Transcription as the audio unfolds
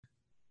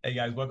Hey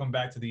guys, welcome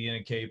back to the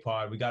N&K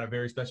Pod. We got a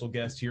very special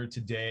guest here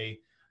today,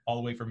 all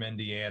the way from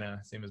Indiana.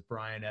 His name is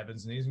Brian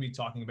Evans, and he's going to be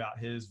talking about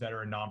his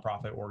veteran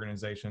nonprofit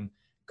organization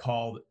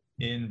called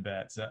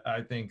INVETS.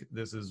 I think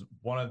this is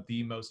one of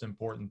the most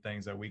important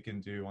things that we can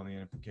do on the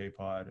N&K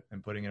Pod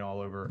and putting it all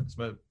over,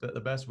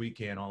 the best we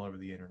can all over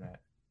the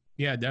internet.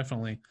 Yeah,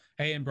 definitely.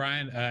 Hey, and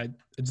Brian, I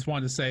just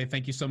wanted to say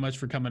thank you so much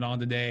for coming on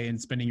today and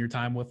spending your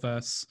time with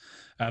us.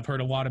 I've heard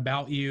a lot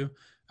about you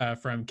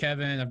from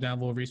Kevin. I've done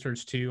a little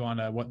research too on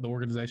what the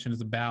organization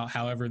is about.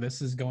 However,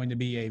 this is going to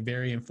be a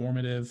very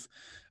informative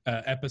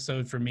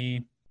episode for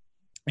me,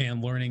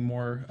 and learning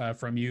more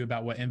from you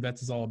about what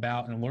INVETS is all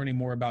about and learning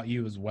more about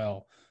you as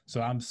well.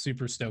 So I'm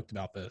super stoked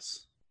about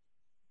this.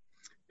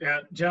 Yeah,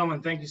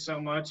 gentlemen, thank you so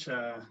much.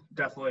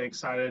 Definitely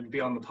excited to be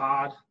on the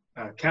pod.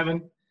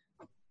 Kevin,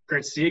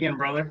 great to see you again,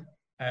 brother.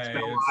 It's been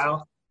a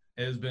while.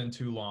 It has been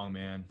too long,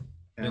 man.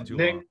 Been too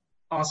Nick, long.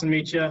 awesome to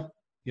meet you.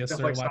 Yes,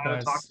 Definitely sir. excited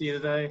Likewise. to talk to you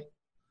today.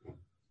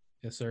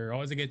 Yes, sir.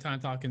 Always a good time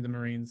talking to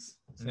Marines.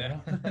 So. Yeah.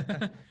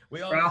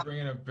 We always bring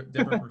in a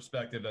different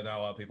perspective that not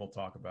a lot of people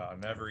talk about.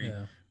 And every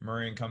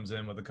Marine comes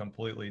in with a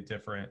completely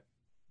different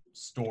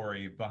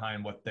story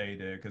behind what they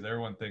did, because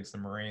everyone thinks the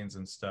Marines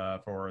and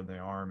stuff or the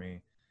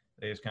Army,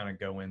 they just kind of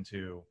go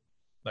into,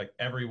 like,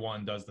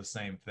 everyone does the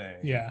same thing.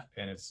 Yeah.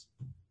 And it's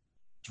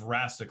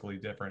drastically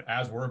different,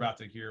 as we're about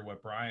to hear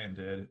what Brian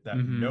did that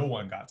no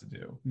one got to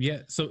do.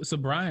 Yeah. So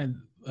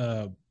Brian,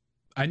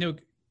 I know,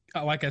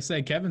 like I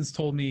said, Kevin's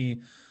told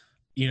me,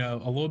 a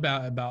little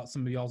about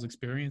some of y'all's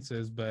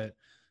experiences, but,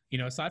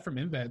 aside from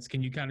INVETS,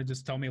 can you kind of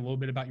just tell me a little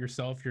bit about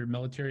yourself, your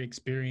military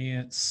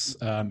experience,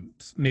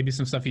 maybe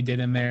some stuff you did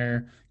in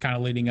there kind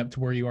of leading up to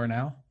where you are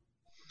now?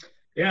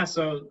 Yeah,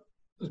 so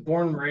I was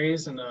born and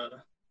raised in a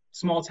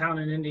small town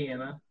in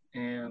Indiana,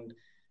 and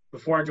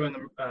before I joined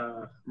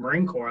the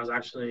Marine Corps, I was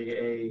actually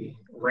a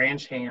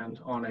ranch hand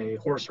on a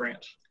horse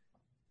ranch.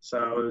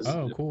 So it was,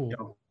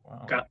 cool.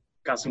 Wow.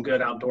 Got some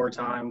good outdoor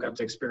time, got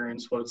to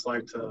experience what it's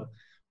like to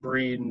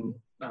breed and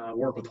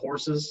work with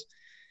horses.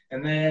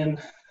 And then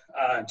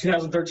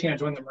 2013, I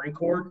joined the Marine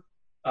Corps.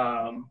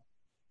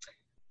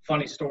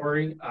 Funny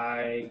story,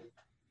 I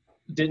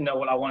didn't know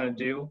what I wanted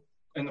to do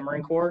in the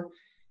Marine Corps,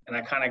 and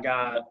I kind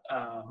of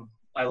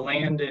I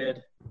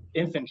landed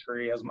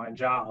infantry as my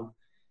job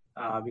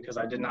because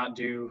I did not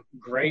do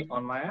great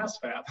on my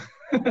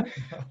ASVAB.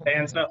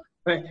 And so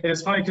it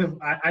was funny because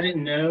I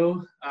didn't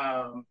know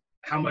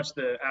how much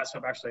the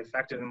ASVAB actually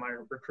affected, and my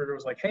recruiter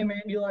was like, "Hey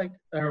man,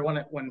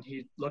 when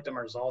he looked at my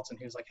results and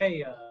he was like,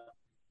 hey,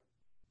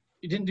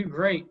 you didn't do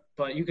great,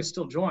 but you could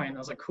still join." I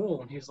was like,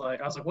 "Cool." And I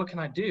was like, "What can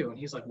I do?" And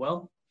he's like,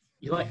 "Well,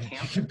 you like camping.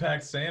 You can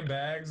pack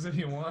sandbags if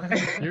you want."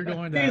 You're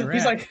going to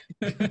he's like,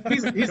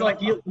 he's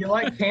like, you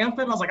like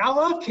camping? I was like, "I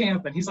love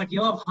camping." He's like,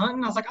 "You love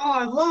hunting?" I was like, "Oh,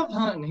 I love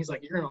hunting." He's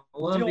like, "You're gonna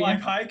love." Do you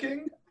like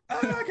hiking?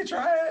 I could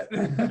try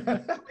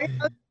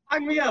it.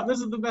 Sign me up.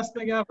 This is the best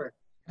thing ever.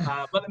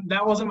 But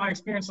that wasn't my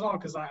experience at all,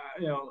 because I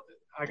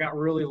got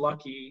really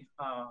lucky.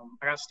 I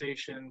got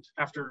stationed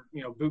after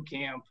boot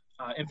camp,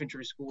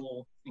 infantry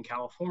school in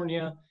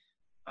California.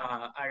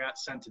 I got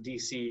sent to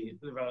DC.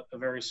 A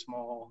very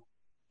small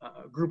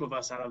group of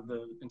us out of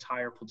the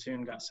entire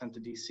platoon got sent to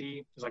DC.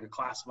 It was like a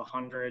class of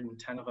 100, and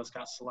 10 of us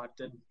got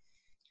selected.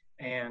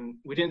 And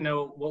we didn't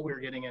know what we were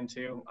getting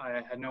into.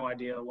 I had no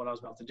idea what I was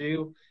about to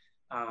do.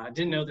 I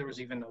didn't know there was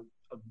even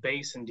a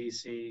base in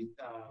DC.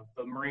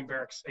 But Marine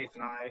Barracks 8th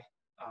and I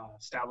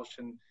established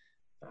in,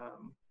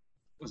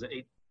 was it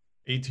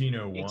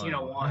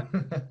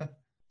 1801.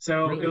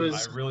 So really, it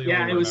was. I really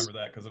only remember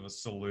that because of a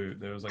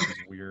salute. There was like this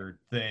weird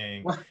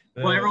thing.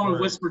 Well, everyone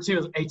would whisper too. It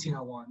was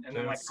 1801, and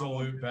then like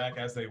salute back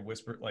as they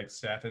whisper. Like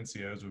staff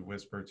NCOs would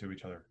whisper to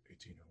each other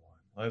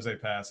 1801 as they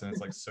pass, and it's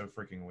like so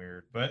freaking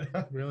weird. But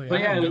really,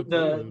 but yeah,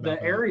 the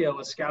area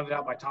was scouted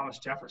out by Thomas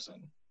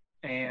Jefferson,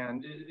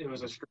 and it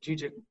was a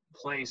strategic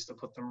place to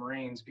put the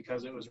Marines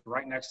because it was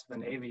right next to the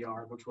Navy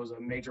Yard, which was a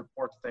major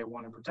port that they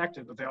wanted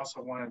protected, but they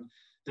also wanted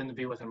them to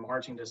be within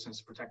marching distance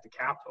to protect the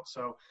capital.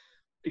 So,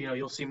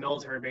 you'll see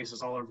military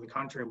bases all over the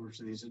country,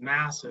 which are these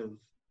massive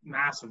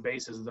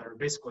bases that are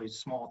basically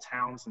small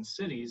towns and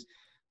cities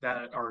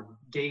that are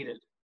gated.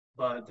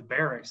 But the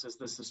barracks is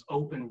this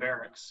open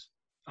barracks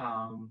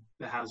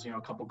that has,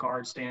 a couple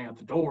guards standing at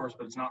the doors,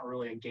 but it's not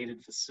really a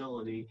gated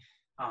facility.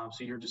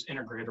 So you're just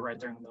integrated right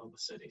there in the middle of the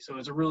city. So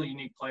it's a really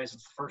unique place.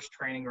 It's the first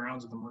training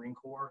grounds of the Marine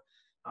Corps.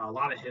 A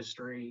lot of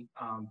history,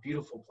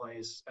 beautiful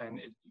place,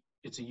 and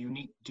it's a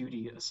unique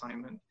duty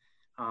assignment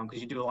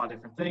because you do a lot of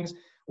different things.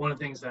 One of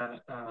the things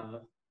that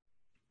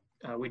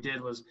we did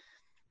was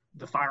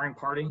the firing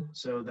party.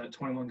 So that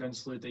 21 gun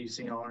salute that you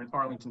see in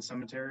Arlington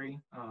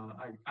Cemetery,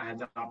 I had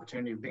the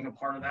opportunity of being a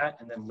part of that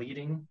and then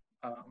leading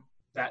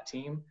that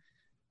team.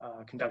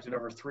 Conducted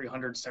over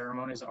 300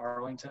 ceremonies at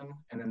Arlington.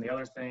 And then the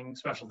other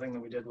special thing that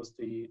we did was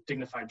the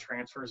dignified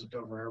transfers at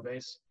Dover Air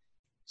Base.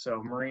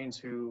 So Marines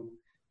who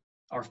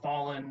are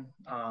fallen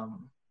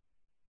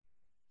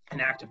in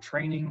active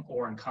training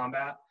or in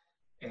combat,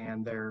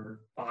 and their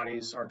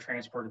bodies are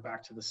transported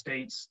back to the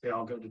States. They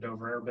all go to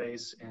Dover Air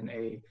Base in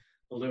a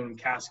balloon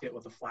casket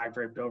with a flag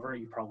draped over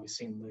it. You've probably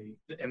seen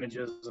the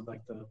images of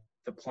like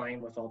the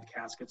plane with all the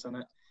caskets in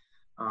it.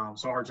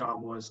 So our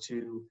job was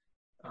to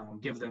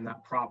give them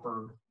that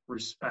proper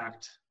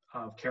respect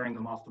of carrying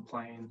them off the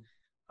plane,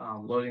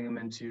 loading them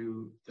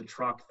into the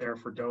truck there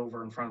for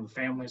Dover in front of the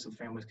families so the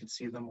families could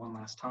see them one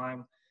last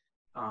time.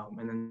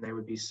 And then they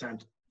would be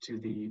sent to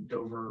the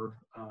Dover,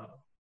 I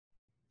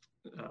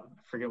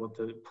forget what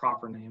the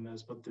proper name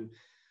is, but the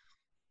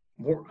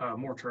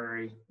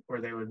mortuary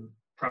where they would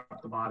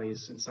prep the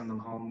bodies and send them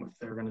home if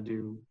they're going to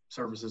do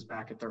services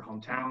back at their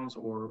hometowns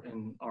or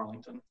in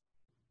Arlington.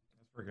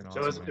 That's freaking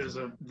So awesome. it was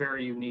a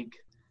very unique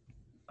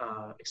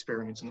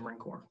experience in the Marine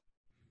Corps.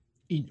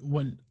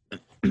 When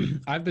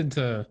I've been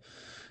to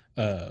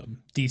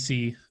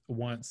DC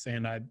once,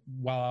 and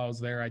while I was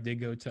there, I did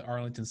go to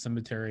Arlington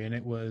Cemetery, and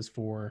it was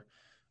for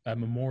a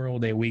Memorial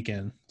Day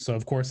weekend. So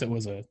of course it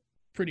was a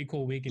pretty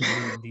cool weekend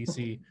to be in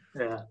DC.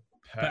 Yeah.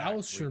 But I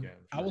was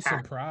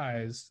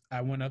surprised.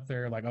 I went up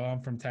there like, oh, I'm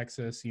from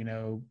Texas,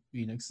 when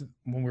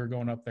we were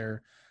going up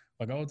there,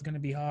 like, oh, it's going to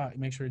be hot.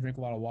 Make sure you drink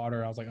a lot of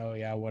water. I was like, oh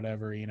yeah,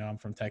 whatever. I'm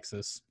from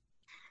Texas.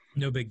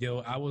 No big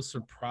deal. I was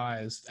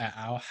surprised at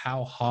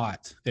how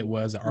hot it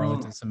was at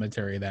Arlington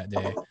Cemetery that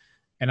day.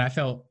 And I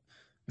felt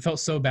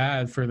so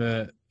bad for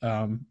the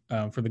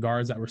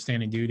guards that were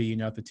standing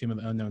duty, at the Tomb of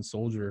the Unknown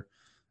Soldier.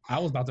 I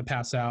was about to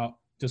pass out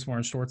just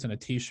wearing shorts and a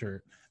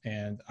t-shirt.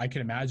 And I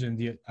can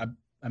imagine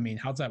I mean,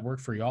 how's that work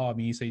for y'all? I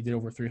mean, you say you did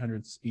over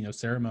 300,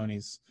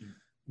 ceremonies. I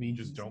mean,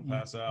 just don't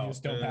pass out. You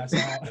just don't pass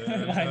out.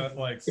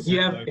 If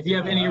you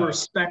have any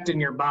respect in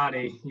your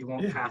body, you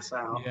won't pass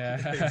out. Yeah,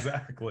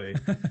 exactly.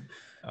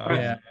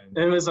 Yeah,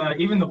 it was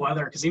even the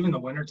weather, because even the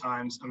winter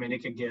times, I mean,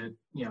 it could get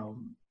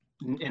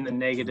in the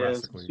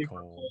negatives, super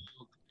cold.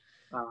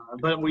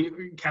 But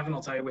Kevin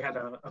will tell you, we had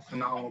a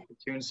phenomenal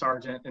platoon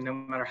sergeant, and no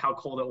matter how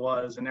cold it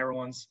was, and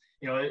everyone's,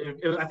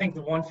 I think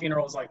the one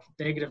funeral was like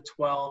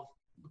 -12.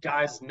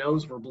 Guys'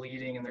 nose were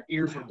bleeding and their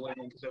ears were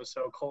bleeding because it was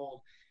so cold,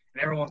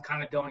 and everyone's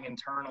kind of going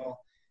internal.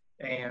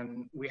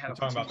 And we had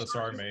talking about the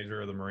Sergeant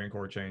Major of the Marine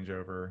Corps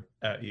changeover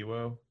at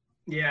EWO.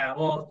 Yeah,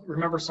 well,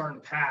 remember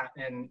Sergeant Pat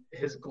and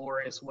his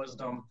glorious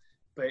wisdom,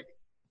 but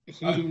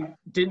he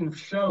didn't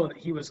show that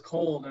he was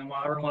cold. And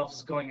while everyone else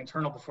was going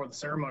internal before the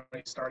ceremony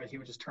started, he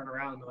would just turn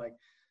around and be like,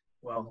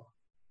 well,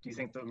 do you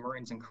think the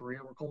Marines in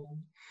Korea were cold?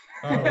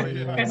 Oh,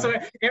 yeah. And so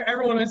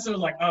everyone was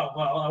like, oh,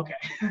 well, okay.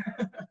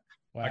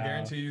 Wow. I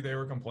guarantee you they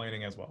were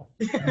complaining as well.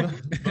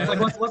 Like,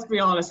 let's be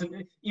honest.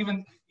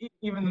 Even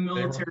the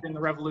military and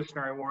the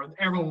Revolutionary War,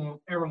 everyone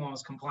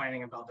was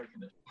complaining about their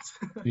conditions.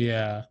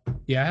 Yeah.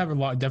 I have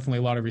definitely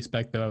a lot of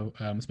respect though,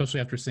 especially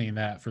after seeing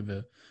that for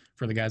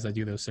the guys that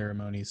do those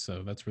ceremonies.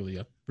 So that's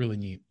really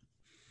neat.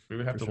 We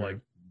would have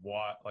to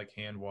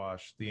hand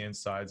wash the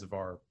insides of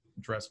our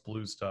dress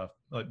blue stuff,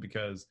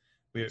 because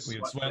we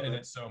would sweat in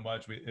it so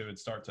much it would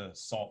start to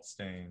salt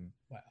stain.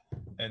 Wow.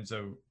 And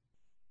so.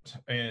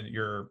 And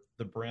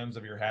the brims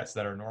of your hats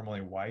that are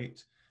normally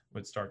white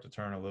would start to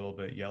turn a little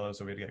bit yellow.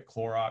 So we had to get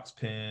Clorox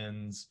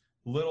pins,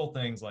 little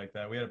things like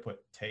that. We had to put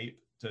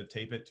tape to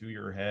tape it to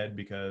your head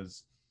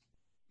because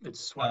it's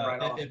sweat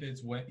right off. If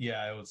it's wet,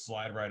 it would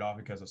slide right off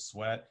because of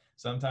sweat.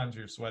 Sometimes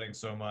you're sweating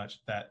so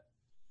much that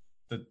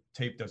the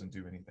tape doesn't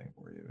do anything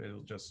for you.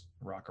 It'll just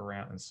rock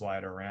around and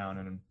slide around,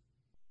 and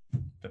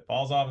if it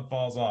falls off, it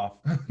falls off.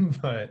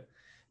 But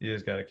you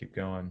just got to keep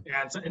going.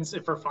 Yeah, it's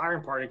for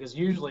firing party, because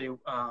usually,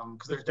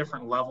 because there's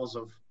different levels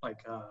of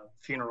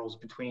funerals,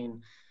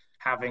 between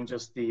having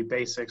just the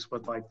basics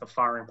with like the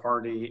firing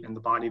party and the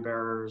body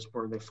bearers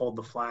where they fold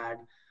the flag,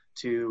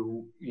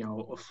 to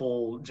a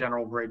full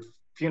general grade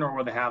funeral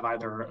where they have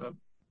either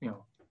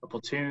a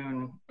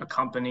platoon, a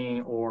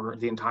company, or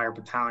the entire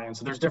battalion.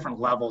 So there's different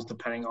levels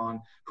depending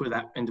on who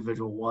that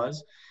individual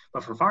was.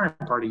 But for firing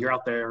party, you're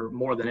out there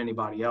more than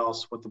anybody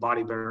else with the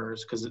body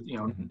bearers, because it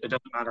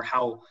doesn't matter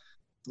how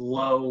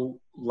low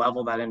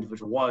level that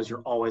individual was,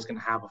 you're always going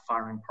to have a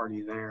firing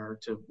party there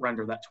to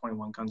render that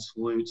 21 gun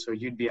salute. So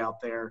you'd be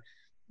out there,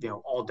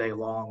 all day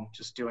long,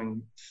 just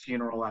doing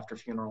funeral after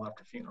funeral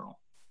after funeral.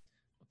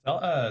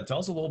 Tell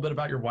us a little bit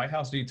about your White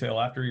House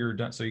detail after you're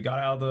done. So you got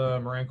out of the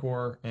Marine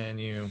Corps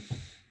and you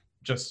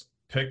just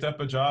picked up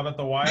a job at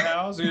the White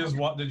House. Did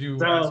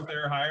you ask if they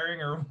were hiring,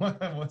 or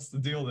what's the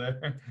deal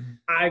there?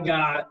 I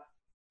got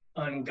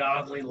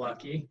ungodly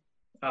lucky,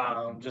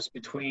 just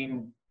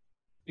between,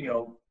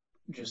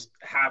 just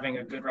having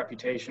a good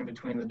reputation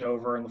between the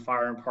Dover and the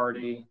firing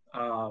party.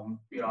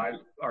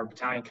 Our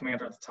battalion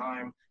commander at the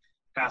time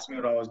asked me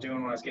what I was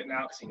doing when I was getting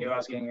out, because he knew I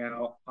was getting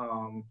out.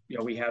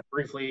 We had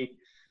briefly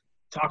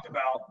talked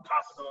about the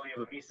possibility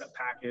of a VSEP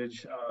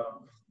package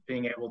of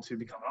being able to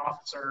become an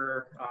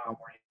officer,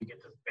 where you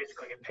get to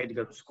basically get paid to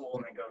go to school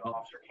and then go to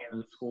officer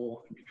candidate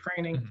school and do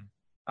training.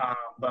 Mm-hmm.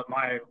 But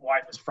my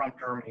wife is from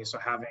Germany, so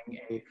having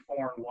a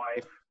foreign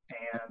wife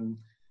and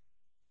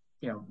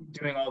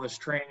doing all this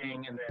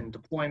training and then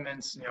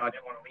deployments, I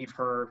didn't want to leave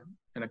her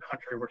in a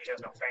country where she has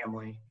no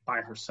family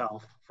by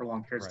herself for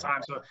long periods of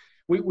time. So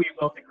we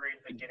both agreed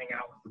that getting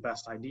out was the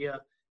best idea.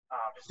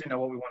 Just didn't know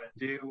what we wanted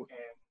to do.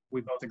 And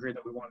we both agreed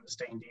that we wanted to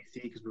stay in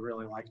DC because we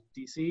really liked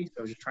DC. So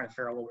I was just trying to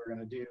figure out what we were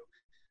going to do.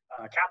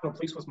 Capitol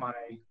Police was my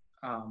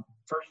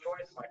first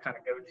choice, my kind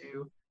of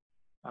go-to,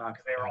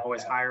 because they were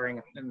always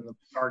hiring, and the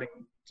starting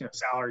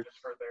salary just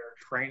for their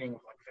training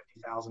was like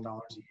 $50,000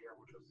 a year,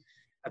 which was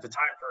at the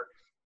time for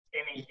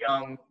any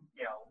young,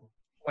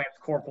 Lance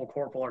Corporal,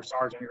 or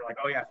Sergeant, you're like,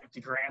 oh yeah,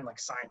 50 grand, like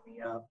sign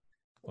me up.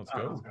 Let's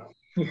go.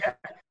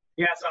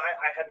 Yeah. So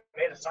I had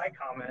made a side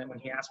comment when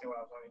he asked me what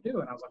I was going to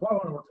do, and I was like, well,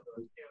 I want to work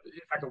for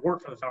if I could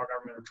work for the federal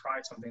government or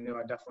try something new,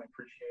 I'd definitely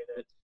appreciate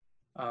it.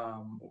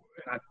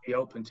 And I'd be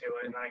open to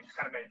it. And I just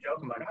kind of made a joke.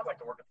 I'm like, I'd like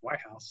to work at the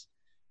White House.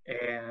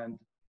 And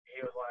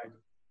he was like,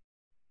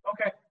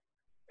 okay.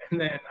 And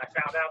then I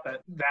found out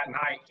that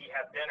night he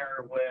had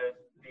dinner with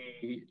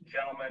the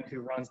gentleman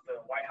who runs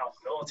the White House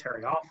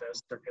military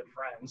office. They're good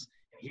friends.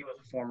 And he was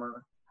a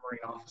former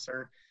Marine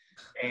officer.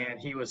 And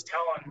he was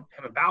telling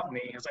him about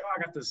me. He was like, oh, I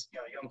got this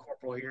young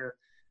corporal here,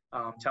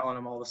 telling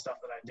him all the stuff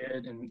that I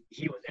did. And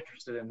he was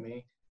interested in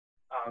me.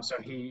 So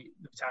the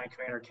battalion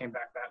commander came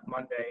back that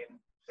Monday and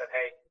said,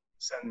 hey,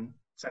 send him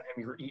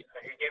he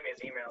gave me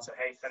his email and said,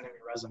 hey, send him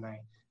your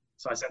resume.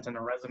 So I sent him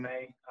a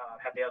resume,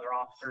 had the other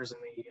officers in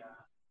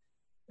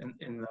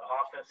the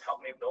office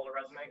help me build a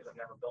resume because I've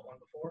never built one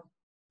before.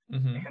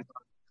 Mm-hmm. And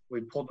we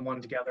pulled the one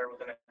together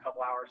within a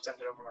couple hours, sent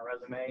it over my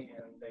resume,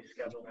 and they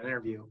scheduled an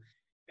interview.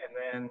 And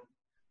then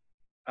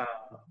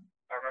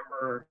I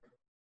remember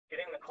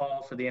getting the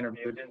call for the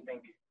interview, didn't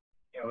think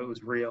it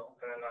was real.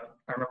 And then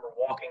I remember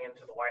walking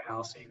into the White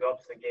House. So you go up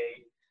to the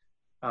gate,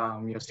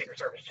 Secret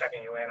Service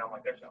checking you in. I'm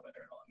like, there's nobody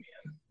there to let me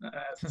in.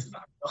 This is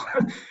not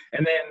real.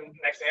 And then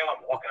next thing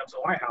I'm walking up to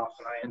the White House,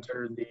 and I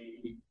enter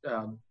the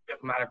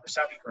diplomatic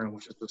reception room,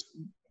 which is this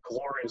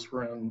glorious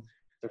room.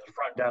 There's a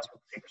front desk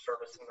with the Secret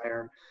Service in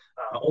there,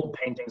 old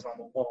paintings on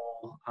the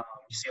wall.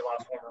 You see a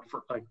lot of former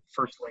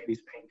first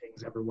ladies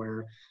paintings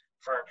everywhere.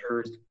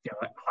 Furniture is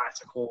that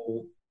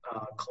classical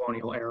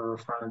colonial era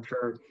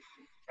furniture.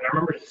 And I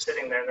remember just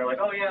sitting there, and they're like,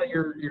 oh yeah,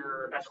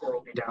 your escort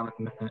will be down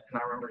in a minute. And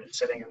I remember just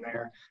sitting in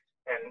there.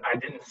 And I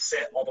didn't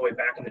sit all the way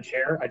back in the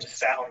chair. I just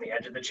sat on the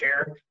edge of the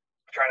chair,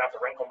 trying not to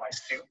wrinkle my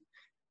suit.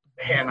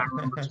 And I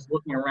remember just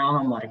looking around.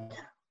 I'm like,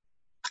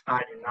 I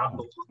do not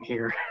belong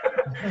here.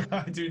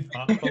 I do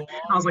not belong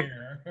I was like,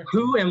 here.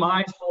 Who am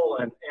I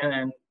fooling?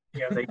 And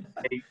they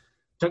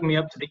took me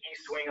up to the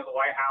east wing of the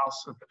White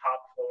House at the top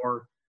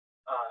floor.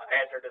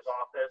 I entered his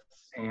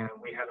office, and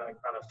we had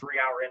about a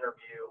 3-hour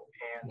interview.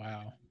 And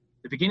wow.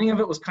 The beginning of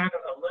it was kind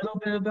of a little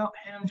bit about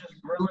him just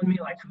grilling me,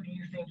 like, who do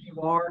you think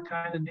you are,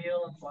 kind of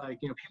deal. It's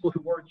like, people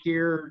who work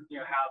here,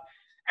 have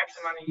X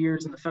amount of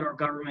years in the federal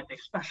government, they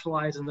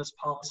specialize in this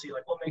policy.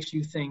 Like, what makes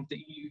you think that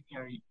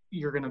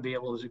you're going to be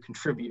able to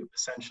contribute,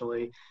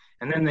 essentially?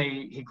 And then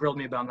he grilled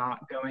me about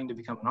not going to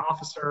become an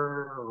officer,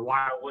 or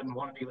why I wouldn't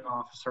want to be an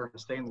officer and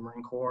stay in the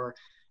Marine Corps.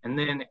 And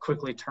then it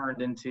quickly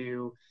turned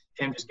into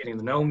him just getting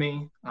to know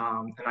me.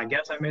 And I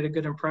guess I made a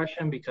good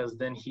impression, because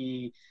then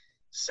he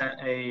sent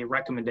a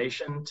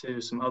recommendation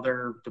to some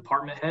other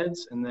department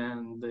heads, and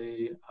then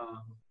the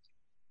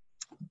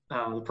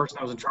person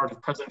that was in charge of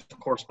presidential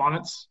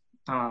correspondence,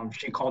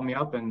 she called me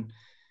up and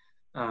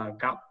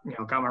got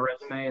my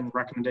resume and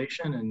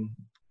recommendation and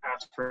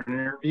asked for an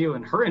interview.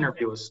 And her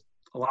interview was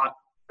a lot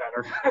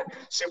better,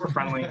 super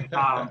friendly.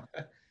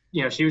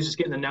 She was just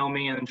getting to know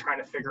me and then trying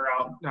to figure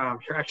out.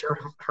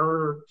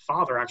 Her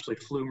father actually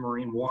flew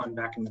Marine One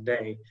back in the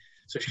day.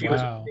 So she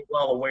was pretty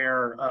well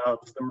aware of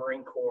the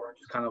Marine Corps and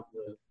just kind of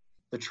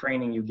the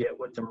training you get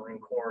with the Marine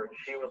Corps. And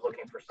she was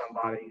looking for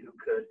somebody who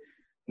could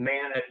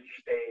manage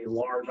a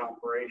large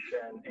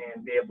operation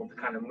and be able to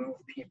kind of move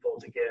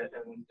people to get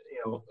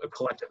a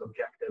collective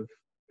objective,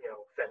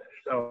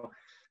 finished. So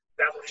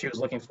that's what she was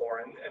looking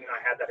for. And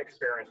I had that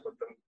experience with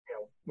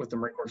the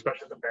Marine Corps,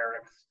 especially the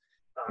barracks,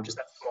 just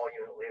that small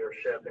unit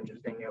leadership and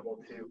just being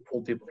able to pull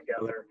people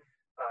together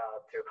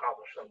to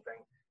accomplish something.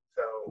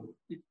 So,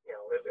 it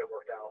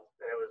worked out.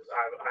 And it was,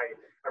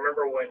 I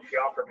remember when she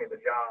offered me the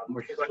job,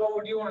 where she's like,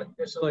 oh, do you want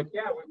to, so like,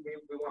 yeah,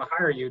 we want to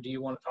hire you. Do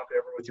you want to talk it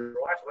over with your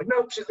wife? I'm like,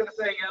 nope, she's going to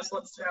say yes.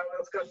 Let's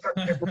go start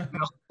the paperwork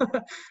now.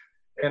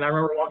 And I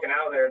remember walking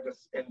out of there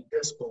just in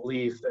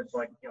disbelief. That's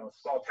like, a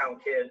small town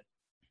kid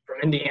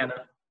from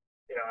Indiana.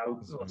 I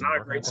was not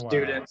a great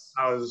student.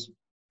 I was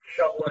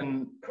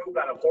shoveling poop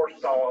out of horse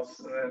stalls,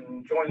 and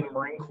then joined the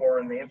Marine Corps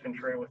in the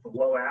infantry with a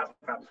low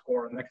ASVAB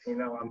score. And next thing you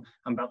know,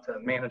 I'm about to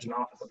manage an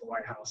office at the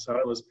White House. So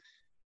it was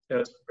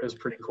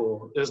pretty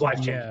cool. It was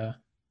life-changing.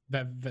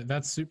 Yeah,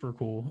 that's super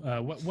cool.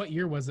 What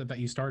year was it that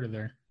you started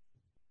there?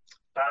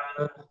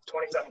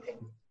 2017.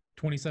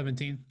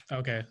 2017.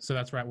 Okay, so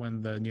that's right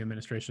when the new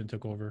administration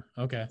took over.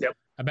 Okay. Yep.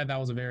 I bet that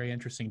was a very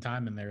interesting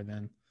time in there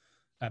then,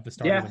 at the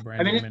start of the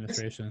brand new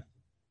administration.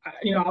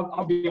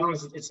 I'll be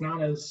honest. It's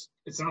not as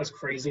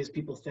crazy as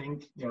people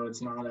think.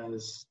 It's not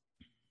as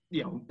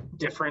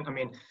different. I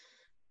mean,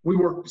 we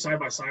work side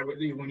by side with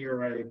you when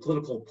you're a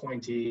political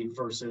appointee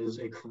versus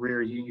a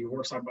career. You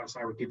work side by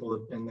side with people that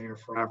have been there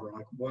forever.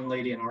 Like one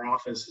lady in our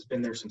office has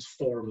been there since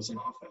Ford was in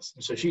office,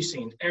 and so she's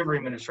seen every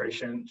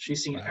administration.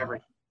 She's seen every.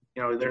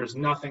 There's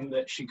nothing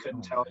that she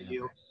couldn't tell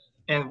you.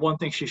 And one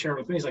thing she shared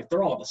with me is like,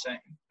 they're all the same.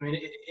 I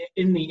mean,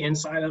 in the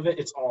inside of it,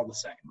 it's all the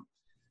same.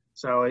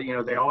 So,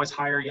 they always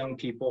hire young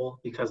people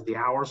because the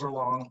hours are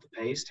long, the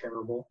pay is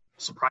terrible.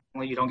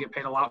 Surprisingly, you don't get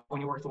paid a lot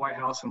when you work at the White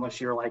House unless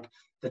you're like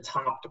the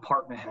top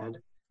department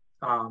head.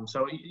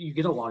 So you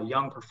get a lot of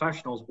young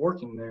professionals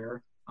working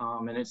there,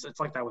 and it's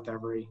like that with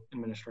every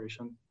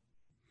administration.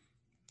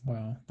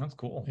 Wow, that's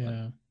cool.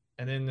 Yeah.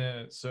 And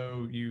then,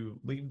 so you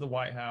leave the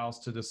White House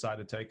to decide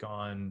to take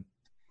on,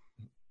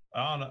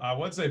 I don't know, I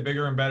would say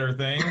bigger and better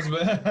things,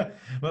 but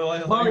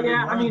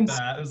yeah, I mean,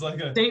 that. It was like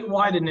a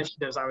statewide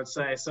initiatives, I would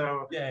say.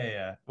 So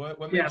yeah. What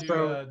made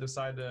you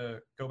decide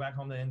to go back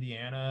home to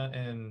Indiana,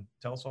 and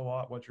tell us a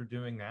lot what you're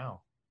doing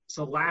now?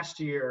 So last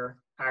year,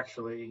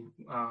 actually,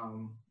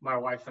 my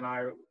wife and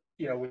I,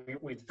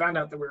 we found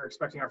out that we were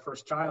expecting our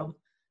first child,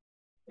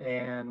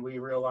 and we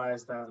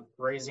realized that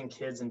raising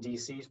kids in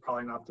DC is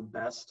probably not the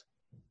best.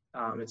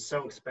 It's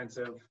so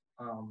expensive,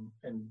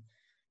 and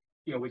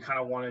we kind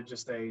of wanted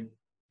just a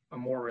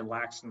more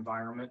relaxed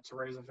environment to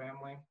raise a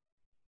family.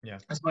 Yeah.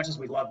 As much as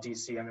we love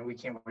DC, I mean, we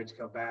can't wait to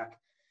go back.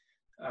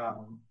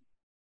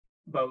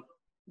 But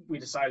we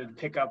decided to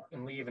pick up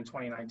and leave in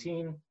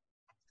 2019.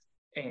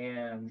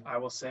 And I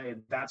will say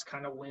that's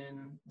kind of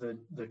when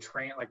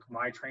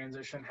my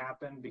transition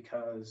happened,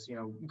 because,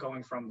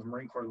 going from the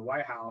Marine Corps to the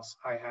White House,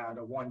 I had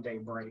a 1-day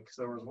break.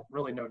 So there was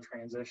really no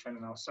transition.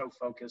 And I was so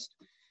focused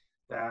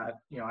that,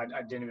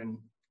 I didn't even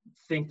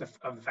think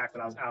of the fact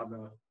that I was out of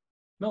the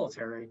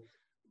military.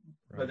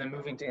 Right. But then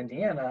moving to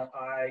Indiana,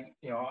 I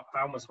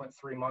almost went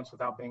 3 months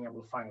without being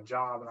able to find a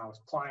job, and I was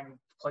applying to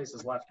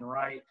places left and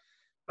right,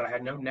 but I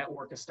had no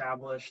network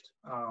established.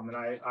 And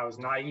I was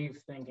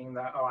naive thinking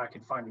that, I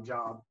could find a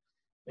job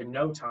in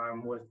no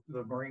time with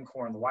the Marine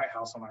Corps and the White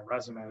House on my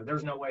resume.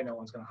 There's no way no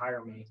one's going to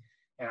hire me.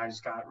 And I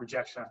just got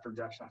rejection after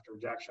rejection after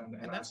rejection.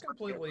 And that's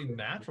completely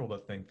natural to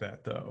think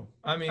that, though.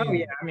 I mean, oh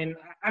yeah, I mean,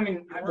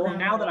 well,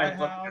 now that I've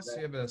looked at it,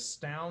 you have an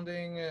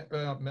astounding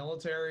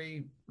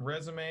military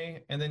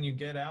resume, and then you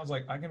get out. It's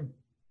like,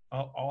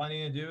 all I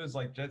need to do is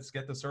like just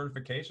get the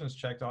certifications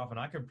checked off, and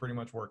I could pretty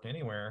much work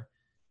anywhere.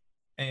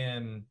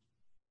 And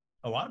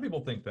a lot of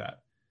people think that.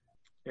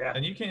 Yeah.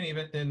 And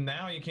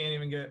now you can't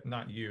even get,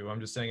 not you,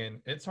 I'm just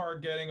saying, it's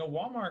hard getting a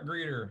Walmart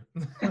greeter.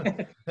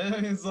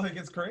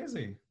 It's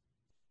crazy.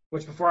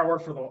 Which, before I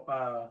worked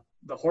for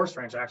the horse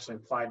ranch, I actually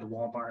applied to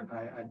Walmart,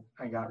 and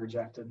I got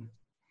rejected.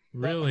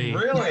 Really?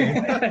 Really?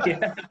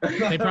 Yeah.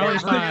 They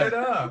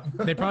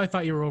probably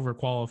thought you were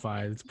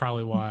overqualified. It's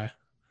probably why.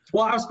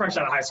 Well, I was fresh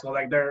out of high school.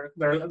 Like there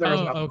was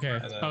nothing. Okay.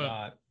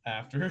 Not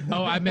after.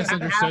 I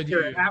misunderstood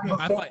you.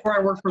 Before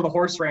I worked for the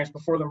horse ranch,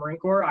 before the Marine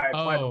Corps, I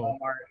applied to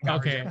Walmart.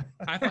 Okay.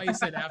 I thought you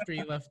said after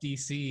you left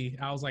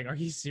DC. I was like, are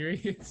you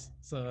serious?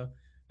 So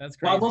that's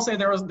crazy. Well, I will say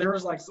there was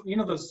like,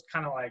 those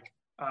kind of like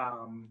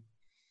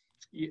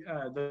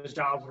those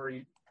jobs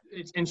where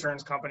it's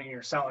insurance company,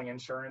 you're selling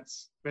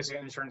insurance, basically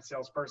an insurance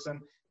salesperson.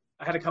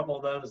 I had a couple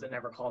of those that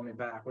never called me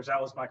back, which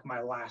that was like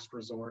my last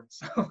resort.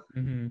 So.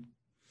 Mm-hmm.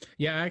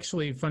 Yeah,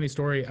 actually, funny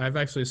story. I've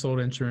actually sold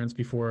insurance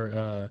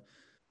before.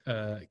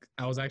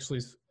 I was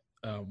actually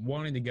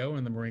wanting to go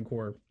in the Marine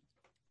Corps,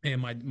 and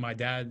my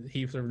dad,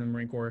 he served in the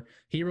Marine Corps.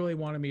 He really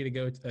wanted me to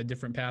go a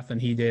different path than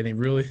he did, and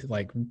really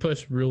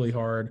pushed really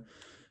hard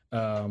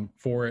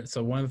for it.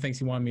 So one of the things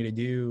he wanted me to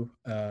do,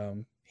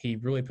 he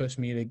really pushed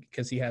me to,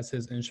 because he has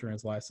his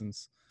insurance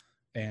license,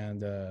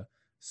 and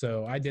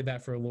so I did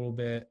that for a little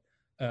bit.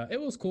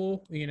 It was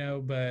cool,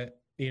 but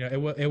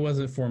it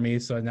wasn't for me.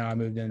 So now I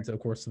moved into, of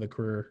course, the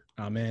career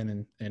I'm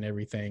in and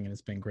everything, and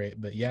it's been great.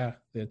 But yeah,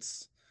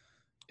 it's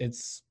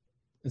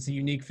a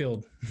unique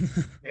field.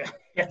 Yeah.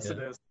 Yes, yeah. It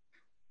is.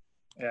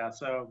 Yeah.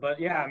 So,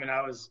 but yeah, I mean,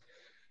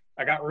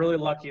 I got really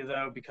lucky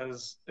though,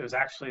 because it was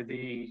actually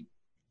the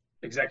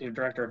executive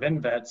director of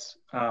INVETS,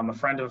 a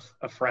friend of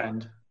a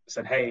friend,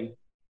 said, hey,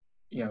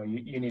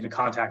 you need to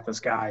contact this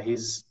guy.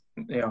 He's,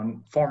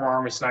 former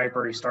Army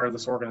sniper. He started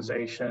this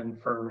organization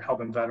for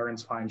helping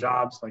veterans find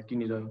jobs. Like, you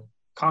need to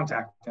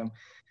contact him.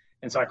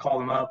 And so I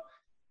called him up,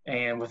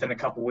 and within a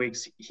couple of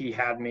weeks, he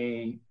had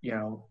me,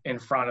 in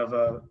front of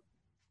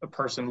a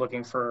person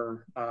looking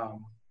for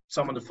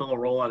someone to fill a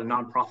role at a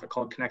nonprofit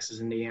called Connexus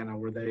Indiana,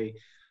 where they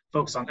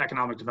focus on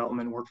economic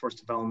development and workforce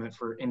development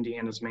for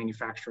Indiana's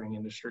manufacturing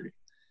industry,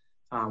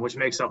 which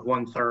makes up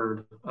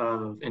 1/3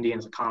 of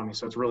Indiana's economy.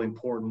 So it's really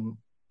important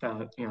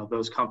that,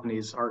 those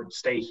companies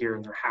stay here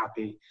and they're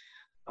happy.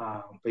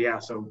 But yeah,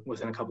 so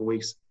within a couple of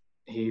weeks,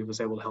 he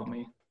was able to help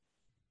me.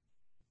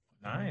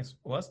 Nice.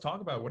 Well, let's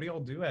talk about, what do y'all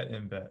do at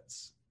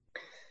INVETS?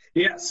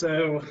 Yeah,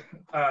 so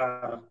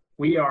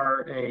we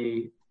are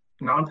a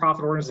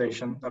nonprofit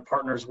organization that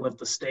partners with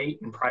the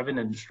state and private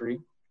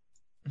industry.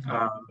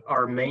 Mm-hmm.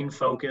 Our main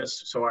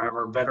focus, so I have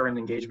our veteran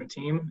engagement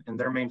team, and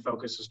their main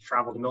focus is to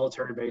travel to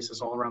military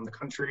bases all around the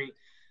country,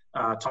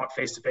 talk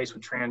face-to-face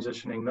with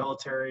transitioning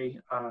military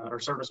or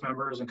service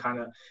members, and kind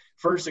of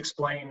first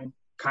explain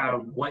kind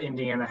of what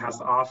Indiana has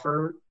to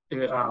offer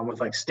with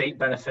like state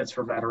benefits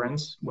for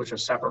veterans, which are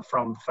separate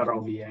from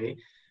federal VA.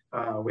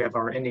 We have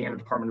our Indiana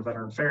Department of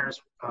Veteran Affairs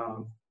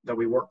that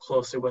we work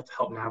closely with to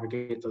help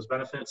navigate those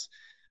benefits.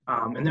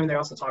 And then they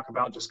also talk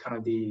about just kind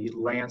of the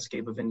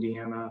landscape of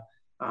Indiana,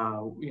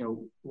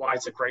 why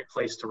it's a great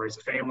place to raise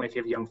a family. If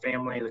you have a young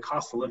family, the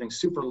cost of living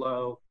super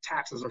low,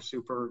 taxes are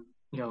super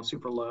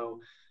low.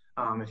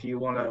 If you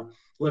want to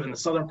live in the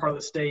southern part of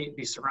the state,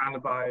 be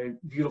surrounded by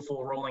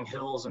beautiful rolling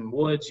hills and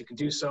woods, you can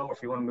do so. Or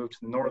if you want to move to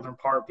the northern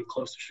part, be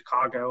close to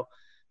Chicago.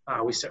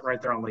 We sit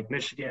right there on Lake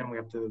Michigan. We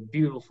have the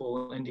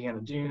beautiful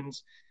Indiana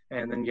dunes.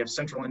 And then you have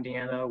central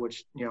Indiana,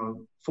 which,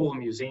 full of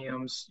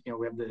museums.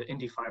 We have the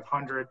Indy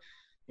 500,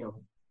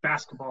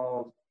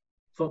 basketball,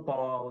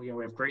 football, we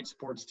have great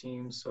sports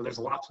teams. So there's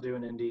a lot to do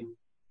in Indy.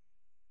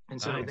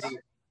 And so Nice.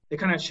 they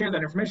kind of share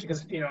that information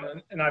because,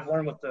 and I've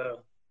learned with the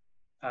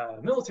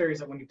military is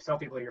that when you tell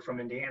people you're from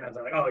Indiana,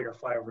 they're like, oh, you're a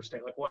flyover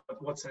state. Like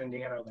what's in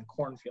Indiana other than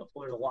cornfields?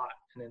 Well, there's a lot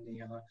in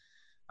Indiana.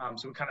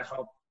 So we kind of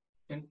help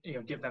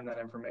give them that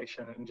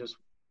information and just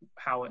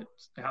how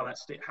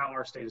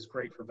our state is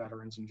great for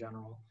veterans in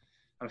general,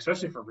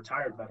 especially for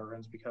retired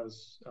veterans,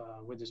 because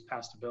we just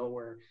passed a bill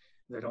where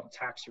they don't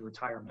tax your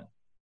retirement.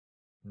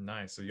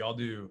 Nice. So y'all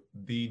do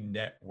the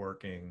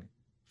networking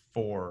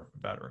for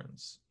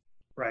veterans.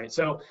 Right.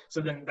 So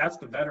then that's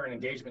the veteran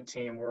engagement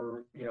team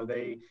where,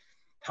 they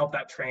help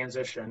that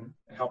transition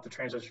and help the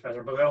transition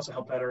veteran, but they also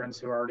help veterans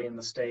who are already in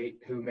the state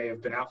who may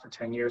have been out for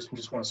 10 years and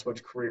just want to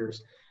switch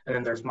careers. And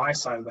then there's my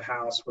side of the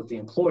house with the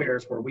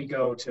employers, where we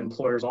go to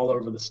employers all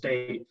over the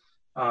state,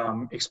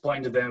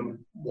 explain to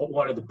them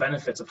what are the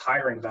benefits of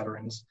hiring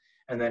veterans,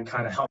 and then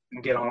kind of help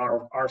them get on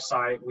our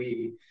site.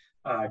 We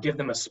give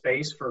them a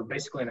space for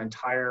basically an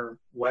entire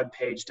web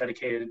page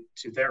dedicated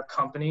to their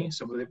company,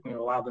 so we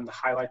allow them to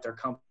highlight their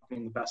company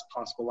in the best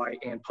possible light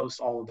and post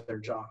all of their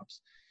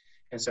jobs.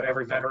 And so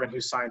every veteran who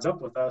signs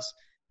up with us,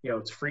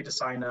 it's free to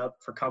sign up.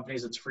 For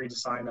companies, it's free to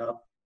sign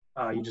up.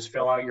 You just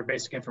fill out your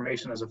basic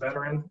information as a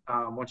veteran.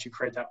 Once you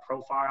create that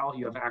profile,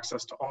 you have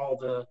access to all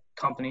the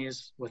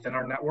companies within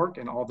our network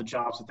and all the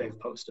jobs that they've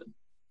posted.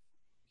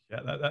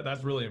 Yeah,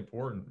 that's really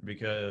important,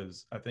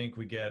 because I think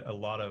we get a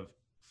lot of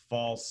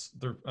false,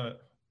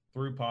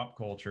 through pop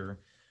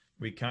culture,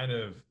 we kind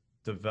of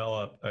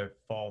develop a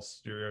false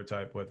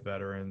stereotype with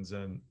veterans,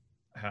 and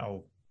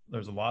how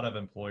there's a lot of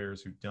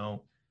employers who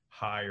don't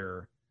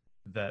hire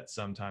vets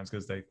sometimes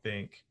because they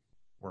think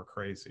we're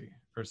crazy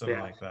or something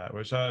like that,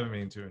 which I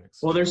mean to an extent.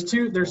 Well, there's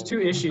two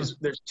issues.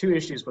 There's two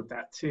issues with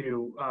that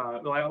too.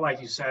 Like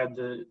you said,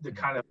 the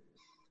kind of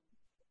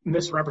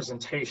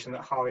misrepresentation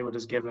that Hollywood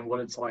has given what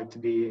it's like to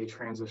be a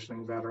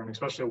transitioning veteran,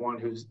 especially one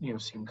who's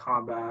seen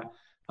combat.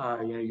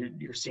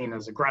 You're seen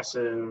as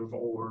aggressive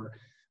or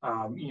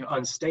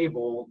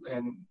unstable.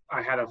 And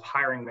I had a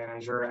hiring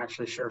manager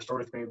actually share a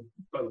story with me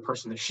about the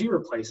person that she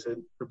replaced,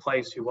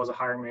 who was a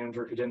hiring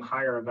manager who didn't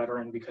hire a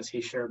veteran, because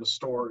he shared a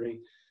story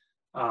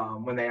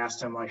when they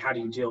asked him, like, how do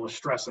you deal with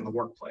stress in the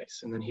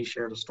workplace? And then he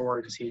shared a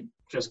story because he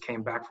just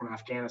came back from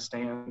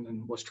Afghanistan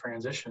and was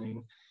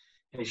transitioning.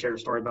 And he shared a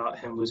story about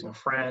him losing a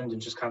friend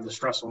and just kind of the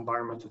stressful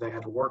environment that they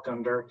had to work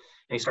under. And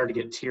he started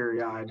to get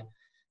teary-eyed.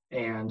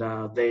 And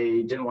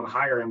they didn't want to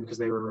hire him because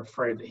they were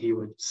afraid that he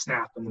would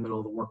snap in the middle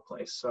of the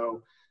workplace.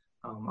 So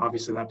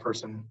obviously that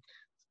person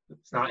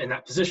is not in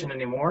that position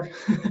anymore.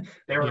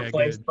 They were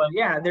replaced. Good. But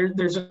yeah,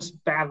 there's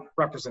just bad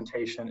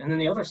representation. And then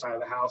the other side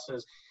of the house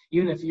is,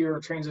 even if you're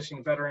a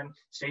transitioning veteran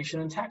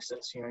stationed in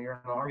Texas,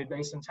 you're an Army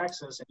base in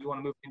Texas and you want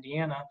to move to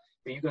Indiana,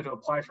 but you go to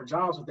apply for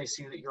jobs, but they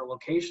see that your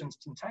location's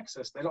in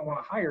Texas, they don't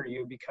want to hire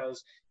you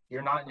because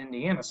you're not in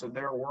Indiana. So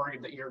they're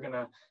worried that you're going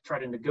to try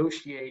to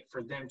negotiate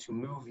for them to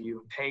move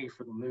you and pay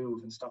for the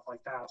move and stuff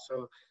like that.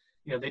 So,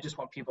 they just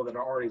want people that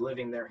are already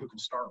living there who can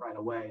start right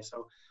away.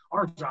 So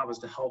our job is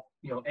to help,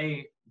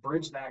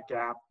 bridge that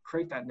gap,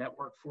 create that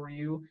network for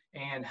you,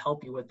 and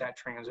help you with that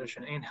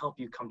transition and help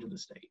you come to the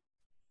state.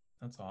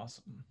 That's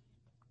awesome.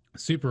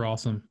 Super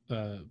awesome.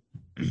 And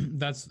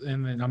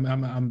then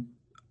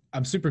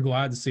I'm super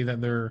glad to see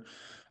that there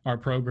are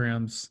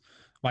programs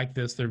like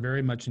this. They're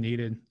very much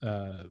needed.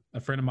 A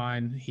friend of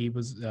mine, he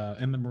was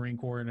in the Marine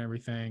Corps and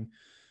everything,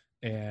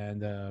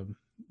 and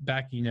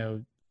back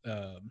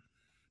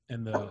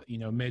in the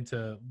mid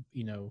to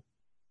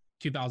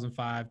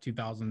 2005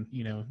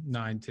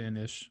 2009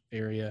 10ish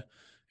area,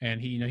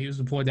 and he was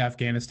deployed to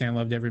Afghanistan,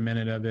 loved every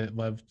minute of it,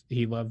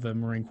 he loved the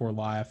Marine Corps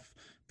life,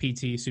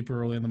 PT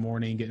super early in the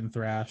morning, getting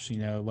thrashed,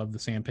 loved the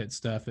sandpit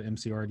stuff at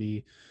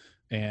MCRD,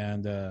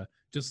 and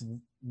just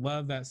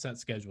loved that set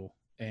schedule.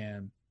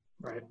 And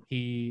right,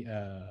 he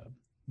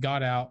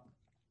got out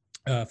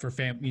for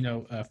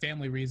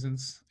family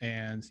reasons,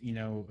 and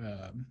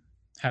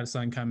had a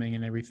son coming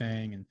and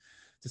everything, and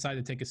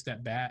decided to take a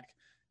step back.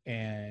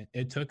 And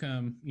it took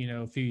him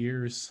a few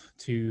years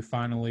to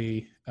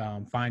finally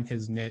find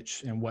his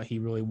niche and what he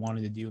really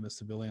wanted to do in the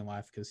civilian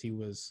life, because he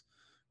was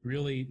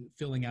really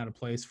feeling out of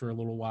place for a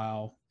little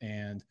while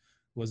and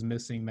was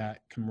missing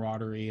that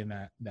camaraderie and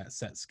that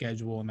set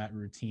schedule and that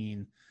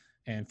routine.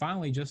 And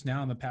finally, just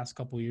now in the past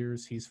couple of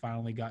years, he's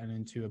finally gotten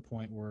into a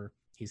point where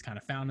he's kind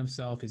of found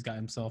himself. He's got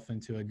himself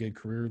into a good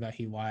career that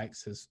he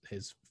likes.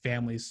 His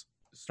family's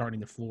starting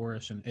to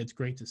flourish, and it's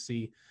great to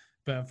see.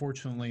 But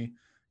unfortunately,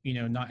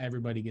 not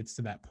everybody gets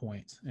to that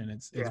point, and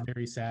it's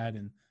very sad,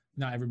 and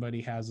not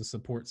everybody has a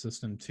support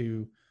system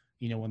to,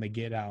 when they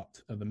get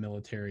out of the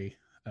military,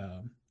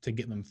 to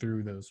get them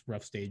through those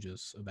rough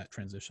stages of that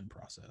transition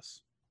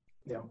process.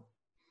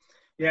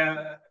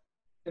 Yeah.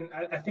 And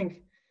I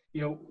think,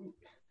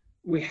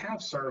 we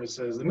have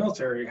services. The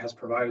military has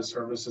provided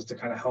services to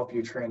kind of help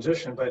you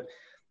transition, but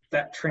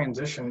that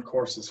transition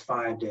course is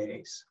 5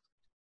 days.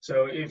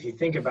 So if you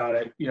think about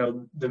it,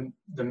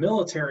 the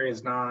military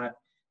it's not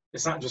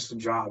just a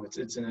job.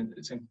 It's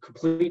a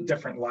complete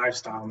different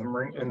lifestyle. And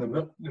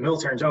the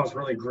military in general is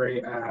really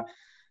great at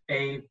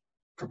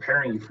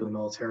preparing you for the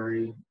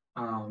military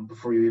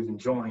before you even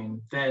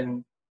join,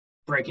 then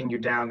breaking you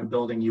down and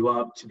building you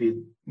up to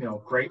be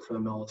great for the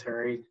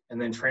military,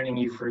 and then training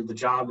you for the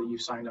job that you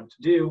signed up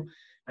to do,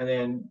 and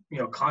then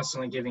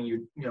constantly giving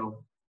you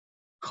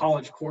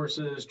college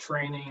courses,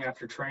 training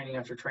after training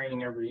after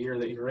training every year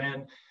that you're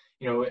in.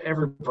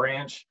 Every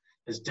branch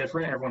is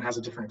different. Everyone has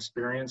a different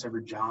experience.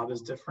 Every job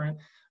is different,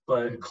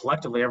 but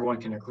collectively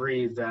everyone can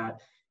agree that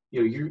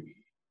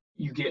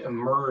you get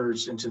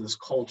immersed into this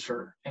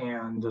culture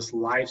and this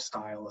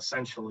lifestyle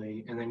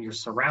essentially, and then you're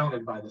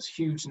surrounded by this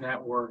huge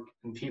network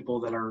and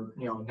people that are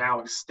now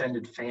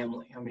extended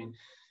family. I mean,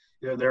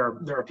 there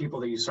are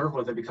people that you serve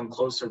with that become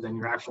closer than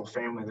your actual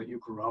family that you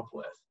grew up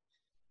with.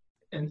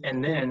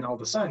 And then all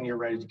of a sudden you're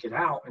ready to get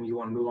out and you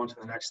want to move on to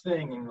the next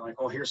thing, and you're like,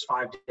 oh, here's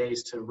 5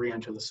 days to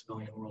re-enter the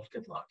civilian world.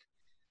 Good luck.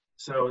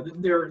 So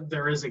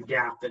there is a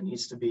gap that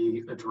needs to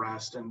be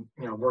addressed, and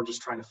we're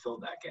just trying to fill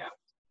that gap.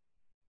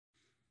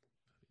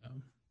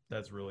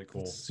 That's really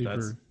cool.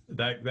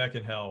 That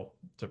can help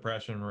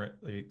depression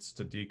rates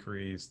to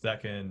decrease.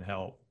 That can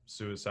help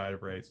suicide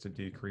rates to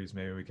decrease.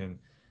 Maybe we can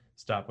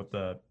stop with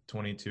the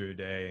 22 a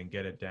day and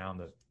get it down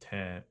to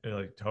 10,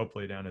 like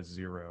hopefully down to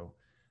 0.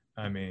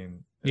 I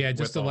mean, yeah,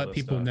 just to let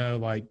people know,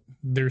 like,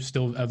 there's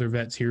still other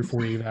vets here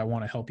for you that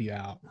want to help you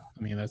out.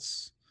 I mean,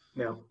 that's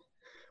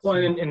well,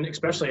 and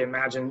especially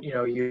imagine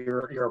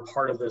you're a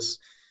part of this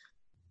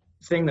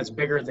thing that's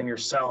bigger than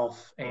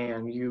yourself,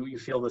 and you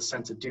feel the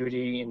sense of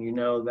duty, and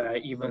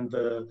that even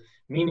the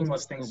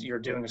meaningless things that you're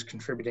doing is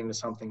contributing to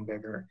something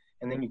bigger.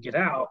 And then you get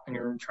out and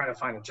you're trying to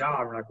find a job,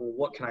 and you're like, well,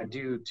 what can I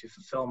do to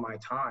fulfill my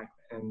time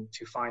and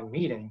to find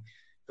meaning?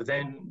 But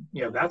then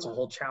that's a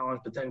whole challenge.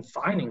 But then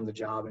finding the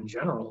job in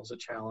general is a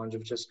challenge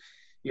of just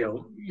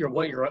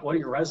what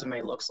your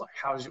resume looks like.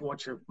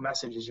 What your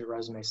message is your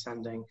resume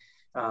sending?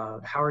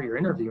 How are your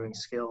interviewing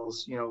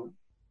skills?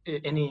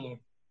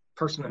 Any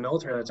person in the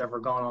military that's ever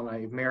gone on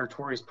a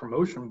meritorious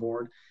promotion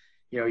board,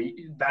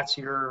 that's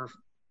your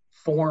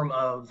form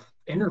of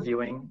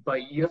interviewing,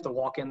 but you have to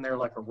walk in there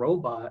like a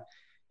robot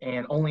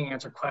and only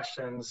answer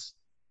questions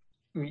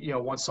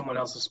once someone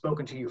else has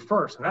spoken to you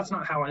first. And that's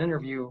not how an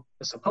interview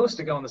is supposed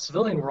to go in the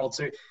civilian world.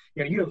 So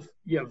you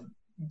have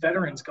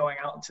veterans going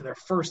out into their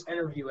first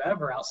interview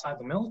ever outside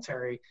the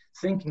military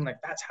thinking like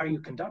that's how you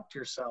conduct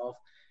yourself,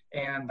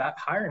 and that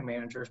hiring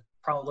manager is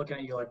probably looking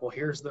at you like, well,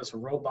 here's this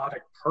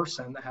robotic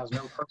person that has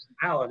no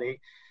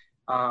personality.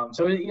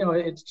 So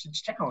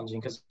it's challenging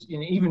because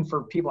even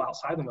for people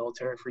outside the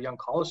military, for young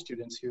college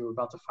students who are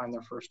about to find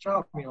their first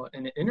job,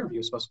 an interview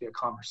is supposed to be a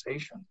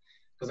conversation,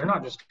 because they're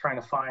not just trying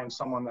to find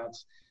someone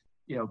that's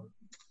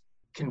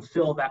can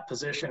fill that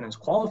position and is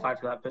qualified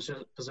for that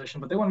position,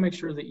 but they want to make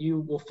sure that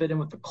you will fit in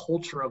with the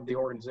culture of the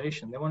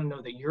organization. They want to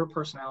know that your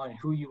personality and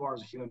who you are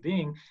as a human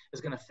being is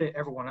going to fit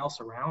everyone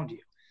else around you.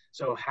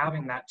 So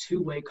having that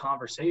two-way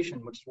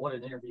conversation, which is what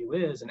an interview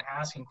is, and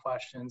asking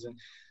questions and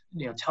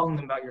telling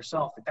them about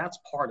yourself, that's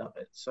part of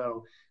it.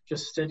 So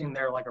just sitting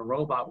there like a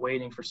robot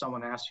waiting for someone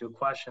to ask you a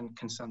question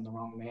can send the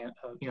wrong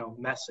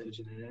message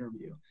in an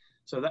interview.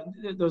 So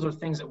those are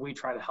things that we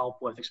try to help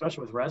with,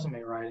 especially with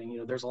resume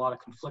writing. There's a lot of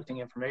conflicting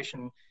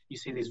information. You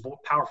see these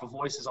powerful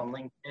voices on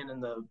LinkedIn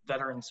in the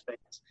veteran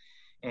space,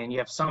 and you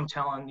have some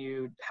telling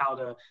you how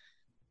to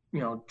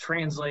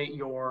translate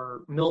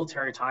your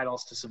military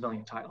titles to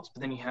civilian titles.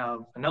 But then you have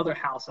another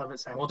house of it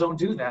saying, well, don't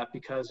do that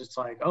because it's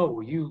like, oh,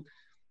 well, you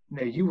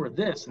were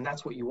this and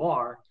that's what you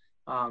are.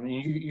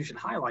 You should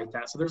highlight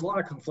that. So there's a lot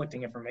of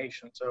conflicting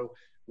information. So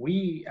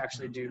we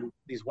actually do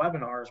these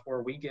webinars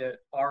where we get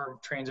our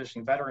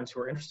transitioning veterans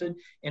who are interested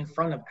in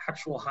front of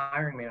actual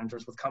hiring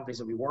managers with companies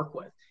that we work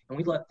with. And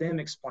we let them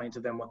explain to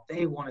them what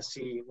they want to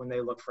see when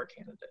they look for a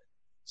candidate.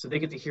 So they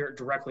get to hear it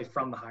directly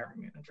from the hiring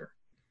manager.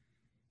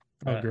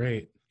 Oh,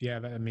 great. Yeah.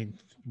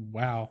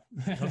 Wow.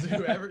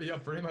 You'll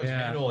pretty much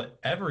handle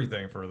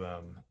everything for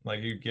them.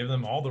 Like, you give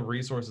them all the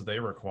resources they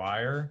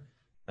require.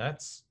 I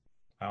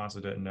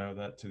honestly didn't know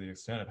that to the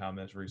extent of how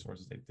much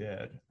resources they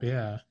did.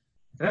 Yeah.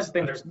 That's the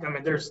thing.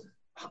 There's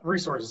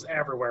resources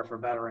everywhere for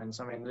veterans.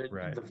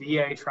 The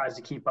VA tries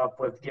to keep up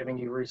with giving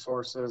you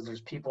resources. There's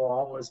people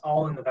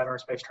all in the veteran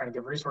space trying to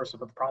give resources,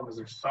 but the problem is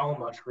there's so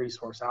much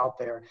resource out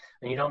there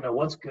and you don't know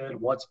what's good,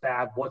 what's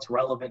bad, what's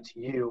relevant to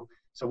you.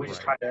 So we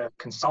just try to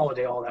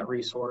consolidate all that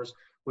resource.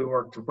 We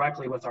work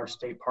directly with our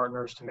state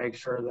partners to make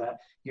sure that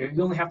you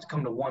only have to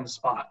come to one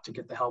spot to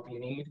get the help you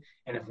need.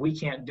 And if we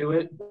can't do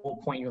it, we'll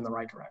point you in the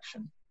right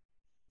direction.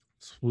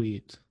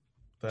 Sweet.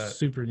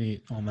 super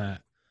neat on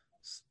that.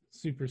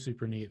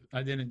 Super neat.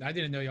 I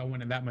didn't know y'all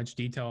went in that much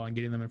detail on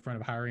getting them in front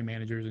of hiring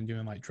managers and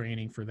doing like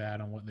training for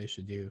that on what they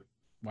should do.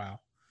 Wow.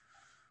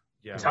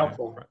 Yeah, it's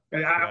helpful.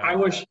 And I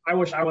wish I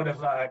would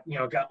have, I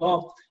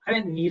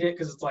didn't need it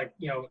because it's like,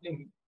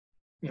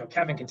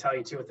 Kevin can tell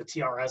you too with the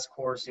TRS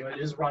course, it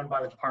is run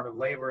by the Department of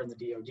Labor and the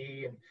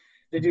DOD, and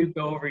they do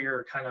go over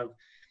your kind of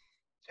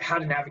how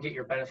to navigate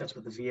your benefits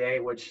with the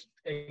VA, which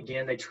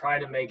again, they try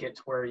to make it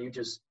to where you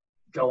just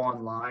go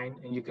online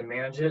and you can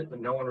manage it,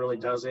 but no one really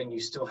does it. And you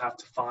still have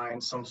to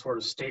find some sort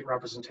of state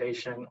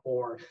representation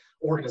or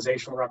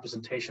organizational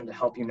representation to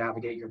help you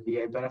navigate your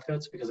VA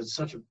benefits, because it's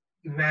such a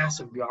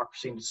massive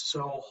bureaucracy and it's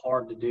so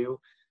hard to do.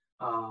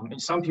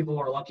 And some people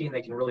are lucky and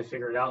they can really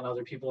figure it out, and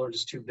other people are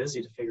just too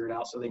busy to figure it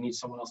out, so they need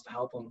someone else to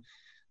help them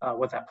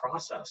with that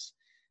process.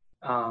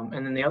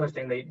 And then the other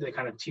thing, they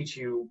kind of teach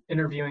you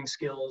interviewing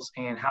skills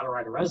and how to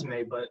write a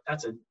resume, but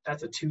that's a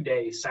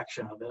 2-day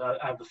section of it.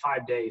 I have the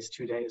 5 days,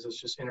 2 days, it's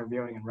just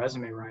interviewing and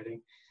resume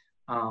writing.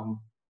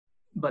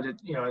 But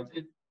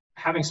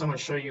having someone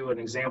show you an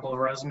example of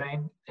a resume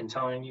and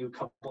telling you a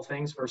couple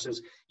things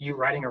versus you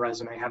writing a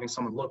resume, having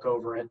someone look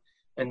over it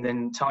and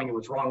then telling you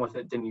what's wrong with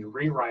it, then you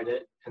rewrite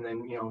it, and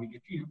then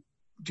you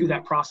do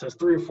that process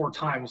 3 or 4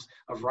 times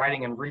of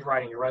writing and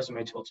rewriting your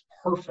resume till it's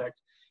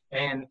perfect,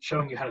 and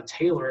showing you how to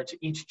tailor it to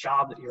each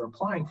job that you're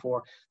applying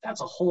for.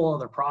 That's a whole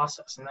other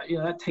process. And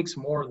that takes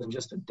more than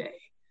just a day.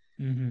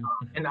 Mm-hmm.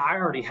 And I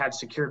already had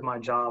secured my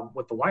job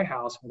with the White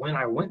House when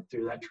I went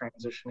through that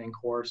transitioning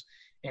course.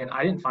 And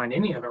I didn't find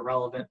any of it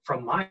relevant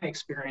from my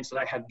experience that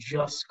I had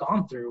just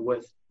gone through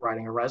with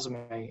writing a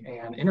resume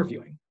and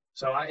interviewing.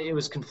 So it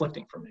was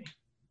conflicting for me.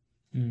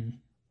 Mm.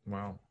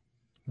 Wow.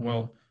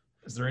 Well,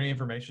 is there any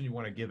information you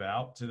want to give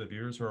out to the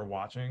viewers who are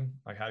watching,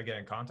 like how to get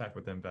in contact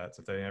with INVETS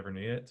if they ever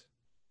need it?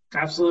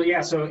 Absolutely.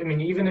 Yeah. So, I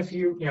mean, even if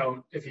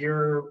if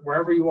you're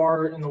wherever you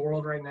are in the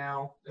world right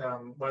now,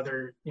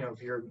 whether,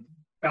 if you're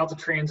about to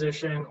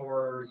transition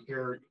or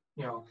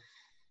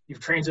you've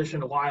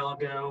transitioned a while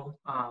ago,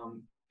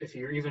 if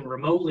you're even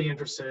remotely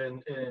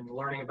interested in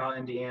learning about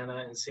Indiana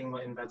and seeing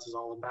what INVETS is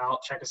all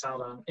about, check us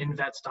out on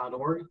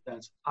invets.org.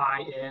 That's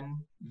invets.org.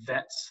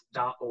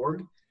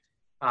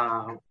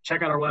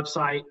 Check out our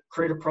website,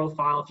 create a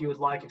profile if you would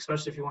like,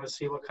 especially if you want to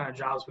see what kind of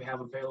jobs we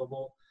have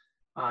available.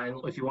 And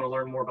if you want to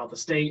learn more about the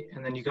state.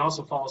 And then you can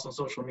also follow us on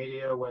social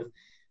media with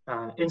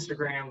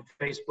Instagram,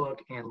 Facebook,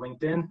 and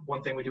LinkedIn.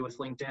 One thing we do with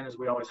LinkedIn is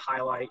we always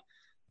highlight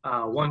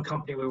one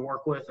company we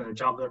work with and a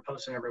job they're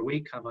posting every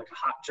week, kind of like a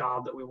hot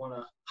job that we want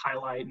to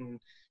highlight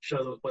and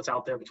show what's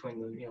out there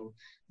between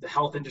the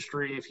health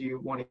industry, if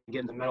you want to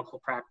get into medical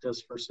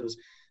practice, versus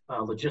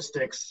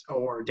logistics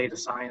or data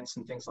science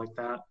and things like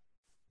that.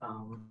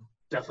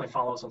 Definitely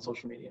follow us on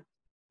social media.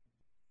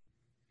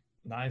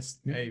 Nice.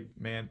 Hey,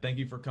 man, thank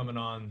you for coming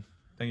on.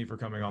 Thank you for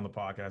coming on the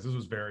podcast. This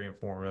was very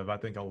informative. I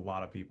think a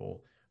lot of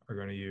people are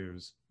going to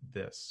use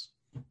this.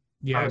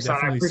 Yeah,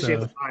 definitely. I appreciate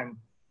so. the time.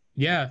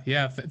 Yeah.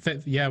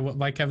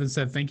 Like Kevin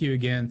said, thank you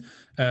again.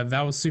 That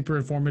was super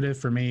informative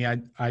for me.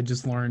 I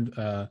just learned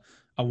a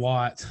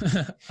lot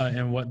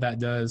in what that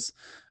does.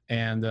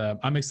 And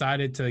I'm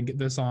excited to get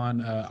this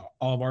on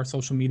all of our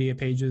social media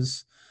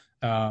pages.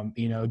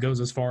 It goes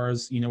as far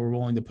as, we're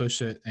willing to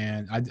push it.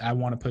 And I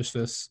want to push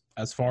this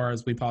as far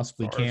as we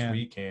possibly can. As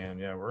we can.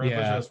 Yeah, we're going to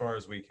push it as far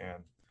as we can.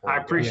 I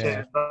appreciate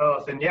it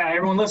both. And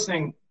everyone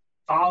listening,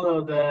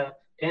 follow the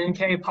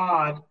N&K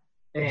Pod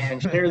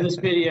and share this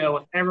video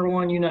with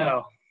everyone you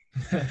know.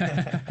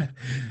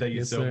 Thank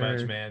you so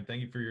much, man.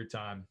 Thank you for your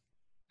time.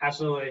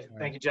 Absolutely.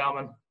 Thank you,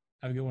 gentlemen.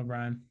 Have a good one,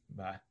 Brian.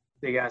 Bye.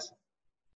 See you guys.